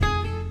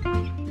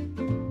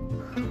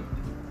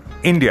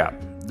India,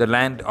 the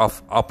land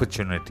of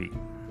opportunity.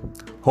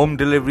 Home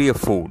delivery of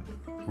food,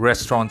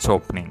 restaurants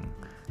opening,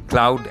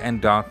 cloud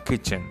and dark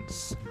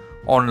kitchens,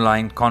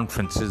 online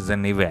conferences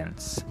and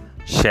events,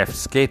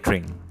 chefs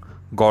catering,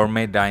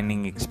 gourmet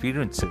dining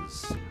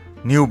experiences,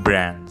 new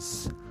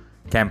brands,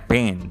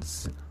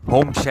 campaigns,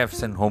 home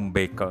chefs and home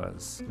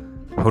bakers,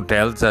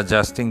 hotels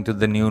adjusting to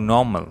the new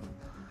normal,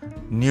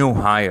 new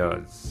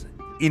hires,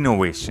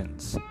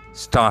 innovations,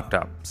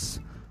 startups.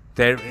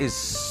 There is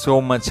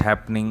so much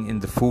happening in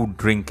the food,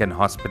 drink, and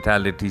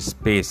hospitality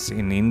space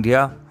in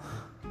India.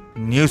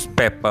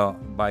 Newspaper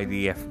by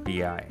the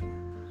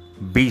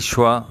FBI. Be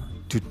sure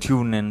to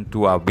tune in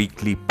to our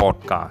weekly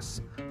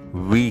podcast.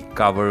 We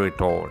cover it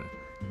all.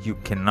 You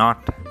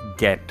cannot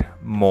get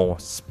more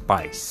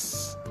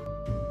spice.